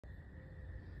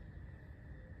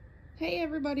Hey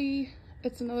everybody,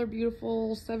 it's another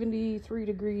beautiful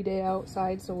 73-degree day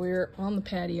outside, so we're on the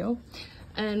patio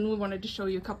and we wanted to show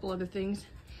you a couple other things.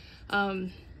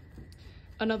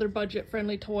 Another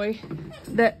budget-friendly toy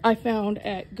that I found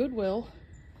at Goodwill,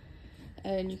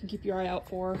 and you can keep your eye out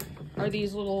for, are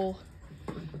these little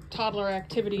toddler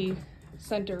activity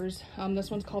centers. This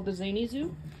one's called the Zany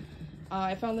Zoo.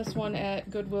 I found this one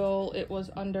at Goodwill. It was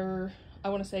under, I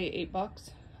want to say,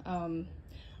 $8.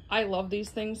 I love these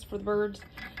things for the birds.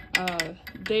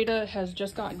 Data has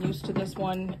just gotten used to this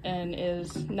one and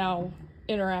is now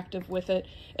interactive with it.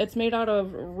 It's made out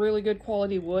of really good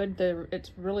quality wood.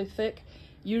 It's really thick.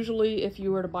 Usually if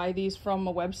you were to buy these from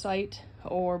a website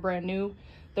or brand new,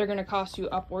 they're going to cost you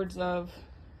upwards of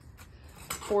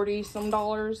 $40 some,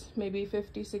 maybe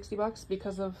 50, 60 bucks,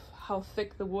 because of how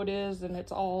thick the wood is, and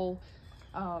it's all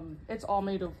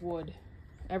made of wood.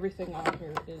 Everything on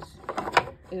here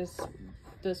is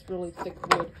this really thick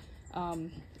wood.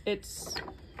 It's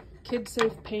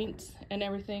kid-safe paints and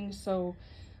everything, so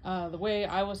the way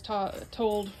I was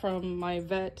told from my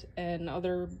vet and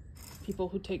other people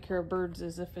who take care of birds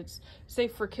is if it's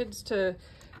safe for kids to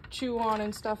chew on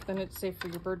and stuff, then it's safe for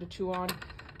your bird to chew on.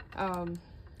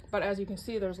 But as you can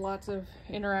see, there's lots of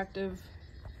interactive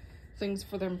things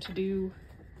for them to do,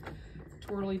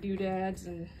 twirly doodads,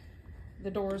 and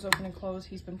the doors open and close.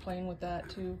 He's been playing with that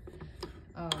too.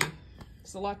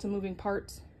 So lots of moving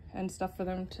parts and stuff for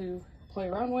them to play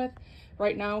around with.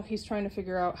 Right now he's trying to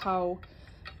figure out how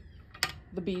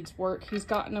the beads work. He's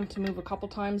gotten them to move a couple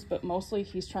times, but mostly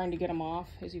he's trying to get them off.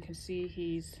 As you can see,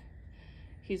 he's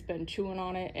been chewing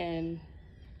on it and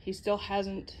he still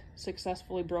hasn't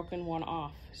successfully broken one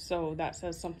off. So that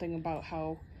says something about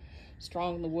how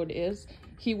strong the wood is.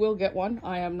 He will get one.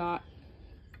 I'm not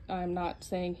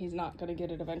saying he's not going to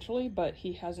get it eventually, but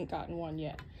he hasn't gotten one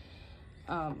yet.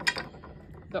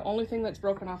 The only thing that's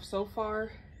broken off so far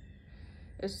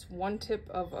is one tip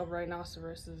of a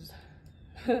rhinoceros's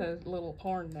little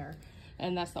horn there,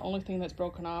 and that's the only thing that's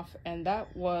broken off, and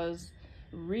that was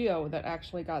Rio that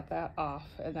actually got that off,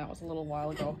 and that was a little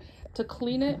while ago. To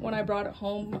clean it, when I brought it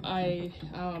home, I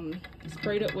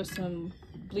sprayed it with some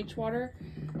bleach water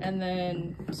and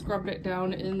then scrubbed it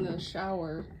down in the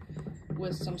shower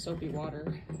with some soapy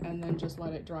water and then just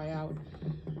let it dry out.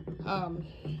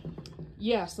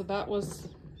 Yeah, so that was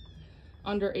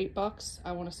under $8.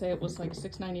 I want to say it was like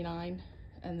 $6.99,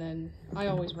 and then I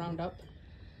always round up,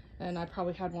 and I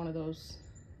probably had one of those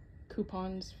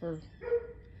coupons for,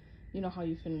 you know how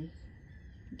you can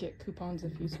get coupons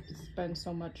if you spend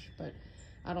so much, but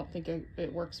I don't think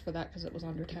it works for that because it was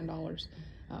under $10.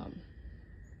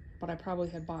 But I probably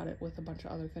had bought it with a bunch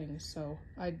of other things, so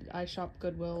I shop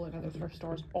Goodwill and other thrift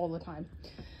stores all the time.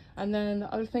 And then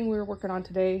the other thing we were working on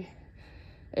today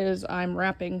is I'm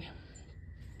wrapping.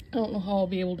 I don't know how I'll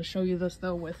be able to show you this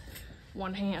though with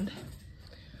one hand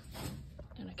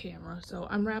and a camera. So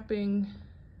I'm wrapping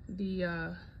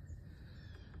the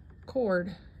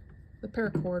cord, the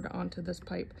paracord, onto this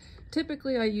pipe.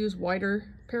 Typically I use wider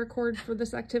paracord for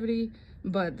this activity,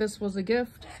 but this was a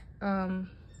gift from,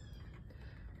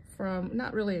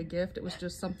 not really a gift, it was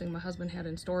just something my husband had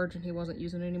in storage and he wasn't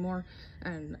using anymore,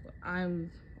 and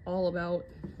I'm all about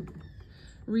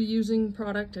reusing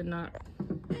product and not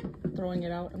throwing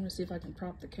it out. I'm gonna see if I can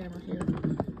prop the camera here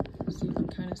so you can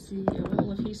kind of see.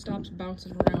 Well, if he stops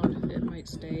bouncing around, it might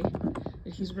stay.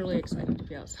 He's really excited to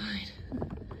be outside.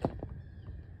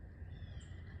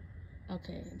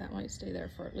 Okay, that might stay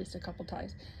there for at least a couple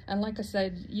ties. And like I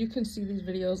said, you can see these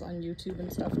videos on YouTube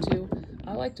and stuff too.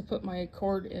 I like to put my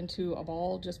cord into a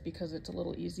ball just because it's a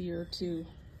little easier to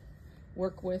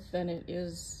work with than it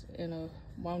is in a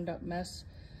wound up mess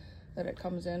that it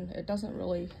comes in. It doesn't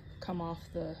really come off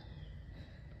the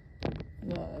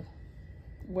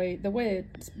way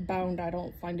it's bound. I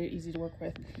don't find it easy to work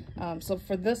with. So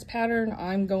for this pattern,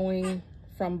 I'm going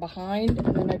from behind,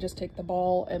 and then I just take the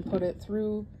ball and put it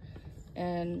through,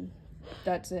 and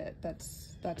that's it.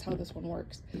 That's how this one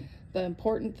works. The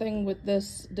important thing with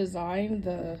this design,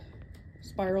 the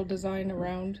spiral design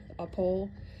around a pole,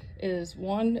 is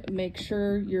one, make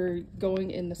sure you're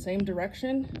going in the same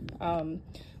direction.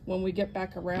 When we get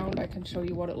back around, I can show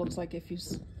you what it looks like if you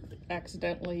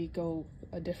accidentally go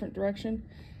a different direction.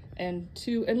 And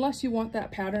two, unless you want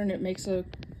that pattern, it makes a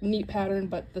neat pattern,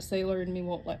 but the sailor in me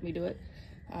won't let me do it.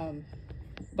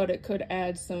 But it could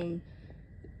add some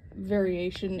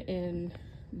variation in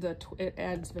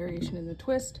the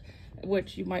twist,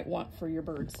 which you might want for your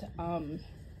birds.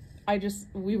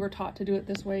 We were taught to do it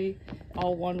this way,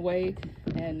 all one way,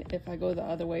 and if I go the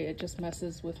other way, it just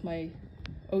messes with my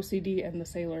OCD and the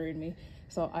sailor in me.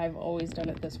 So I've always done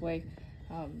it this way.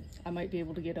 I might be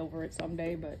able to get over it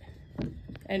someday, but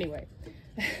anyway,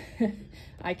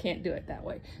 I can't do it that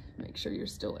way. Make sure you're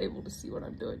still able to see what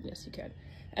I'm doing. Yes, you can.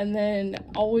 And then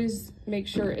always make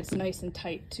sure it's nice and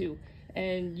tight too.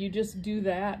 And you just do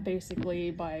that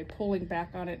basically by pulling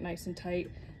back on it nice and tight.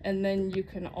 And then you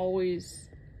can always,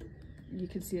 you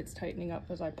can see it's tightening up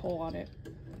as I pull on it.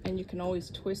 And you can always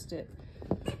twist it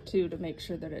too to make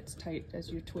sure that it's tight.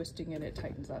 As you're twisting it, it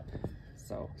tightens up.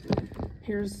 So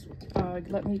here's,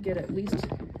 let me get at least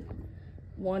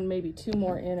one, maybe two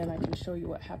more in, and I can show you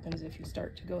what happens if you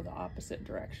start to go the opposite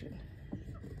direction.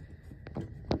 Get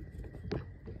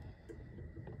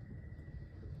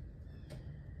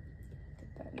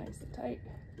that nice and tight.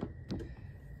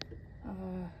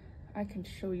 I can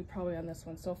show you probably on this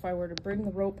one. So if I were to bring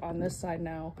the rope on this side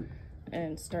now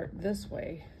and start this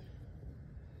way,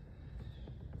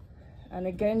 and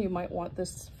again, you might want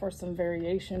this for some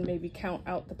variation, maybe count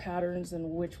out the patterns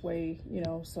and which way, you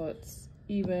know, so it's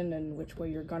even and which way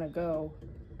you're gonna go.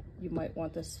 You might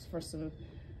want this for some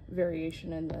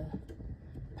variation in the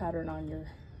pattern on your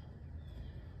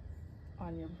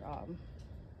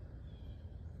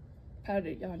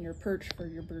perch for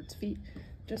your bird's feet.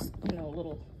 Just, you know, a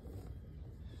little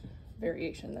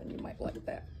variation, then you might like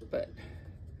that, but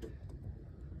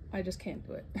I just can't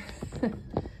do it.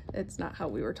 It's not how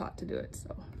we were taught to do it,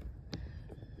 so.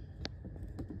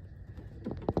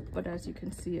 But as you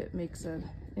can see, it makes a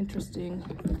interesting,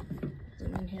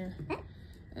 zoom in here,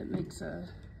 it makes a,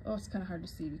 oh, it's kind of hard to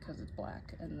see because it's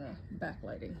black and the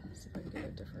backlighting. Let's see if I can get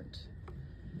a different,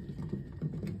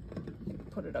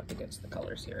 put it up against the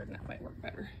colors here and that might work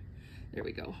better. There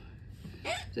we go.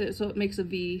 So it makes a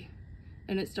V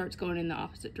and it starts going in the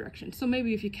opposite direction. So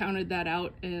maybe if you counted that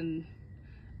out in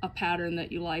a pattern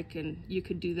that you like, and you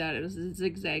could do that as a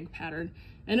zigzag pattern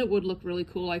and it would look really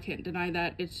cool. I can't deny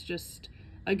that. It's just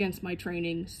against my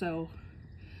training, so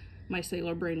my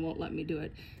sailor brain won't let me do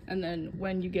it. And then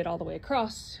when you get all the way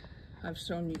across, I've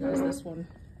shown you guys this one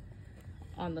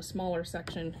on the smaller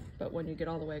section, but when you get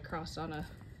all the way across on a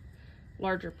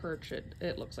larger perch,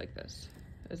 it looks like this.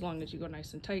 As long as you go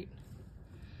nice and tight,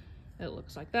 it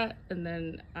looks like that. And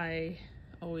then I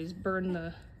always burn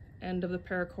the end of the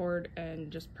paracord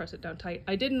and just press it down tight.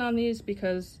 I didn't on these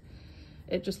because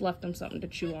it just left them something to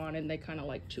chew on and they kind of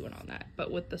like chewing on that.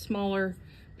 But with the smaller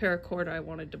paracord, I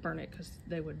wanted to burn it because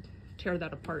they would tear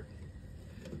that apart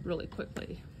really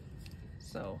quickly.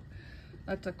 So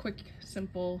that's a quick,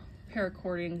 simple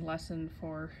paracording lesson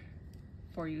for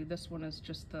you. This one is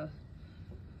just the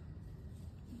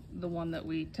one that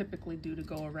we typically do to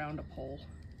go around a pole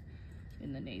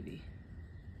in the Navy.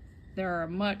 There are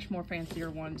much more fancier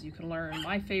ones you can learn.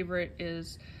 My favorite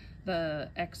is the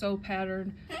XO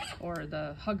pattern or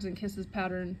the Hugs and Kisses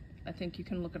pattern. I think you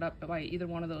can look it up by either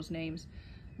one of those names.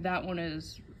 That one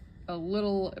is a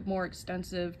little more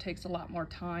extensive, takes a lot more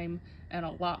time and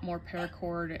a lot more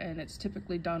paracord, and it's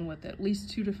typically done with at least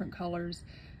 2 different colors.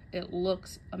 It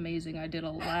looks amazing. I did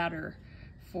a ladder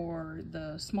for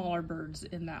the smaller birds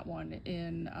in that one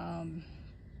in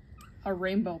a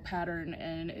rainbow pattern,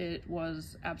 and it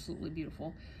was absolutely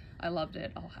beautiful. I loved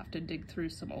it. I'll have to dig through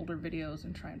some older videos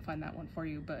and try and find that one for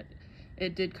you, but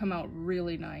it did come out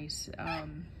really nice.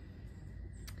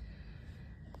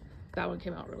 That one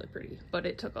came out really pretty, but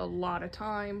it took a lot of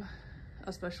time,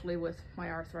 especially with my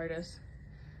arthritis.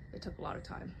 It took a lot of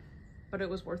time, but it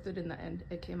was worth it in the end.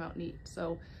 It came out neat.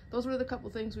 So those were the couple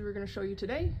things we were going to show you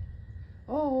today.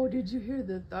 Oh, did you hear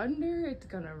the thunder? It's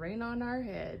gonna rain on our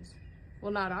heads.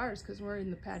 Well, not ours, because we're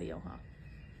in the patio, huh?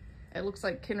 It looks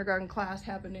like kindergarten class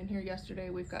happened in here yesterday.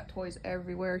 We've got toys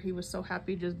everywhere. He was so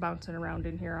happy just bouncing around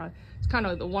in here. It's kind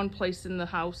of the one place in the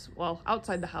house, well,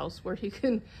 outside the house, where he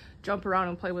can jump around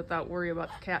and play without worry about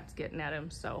the cats getting at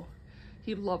him. So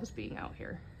he loves being out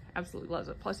here. Absolutely loves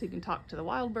it. Plus he can talk to the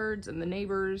wild birds and the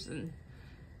neighbors, and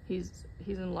he's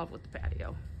in love with the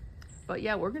patio. But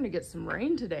yeah, we're gonna get some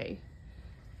rain today.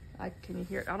 Can you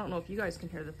hear it? I don't know if you guys can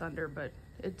hear the thunder, but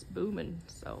it's booming,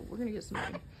 so we're gonna get some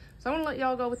rain. So I want to let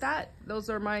y'all go with that. Those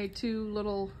are my 2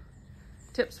 little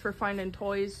tips for finding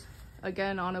toys,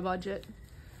 again, on a budget.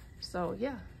 So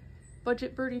yeah,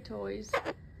 budget birdie toys.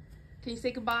 Can you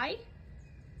say goodbye?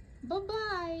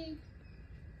 Bye-bye.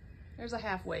 There's a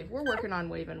half wave. We're working on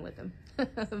waving with him.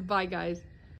 Bye, guys.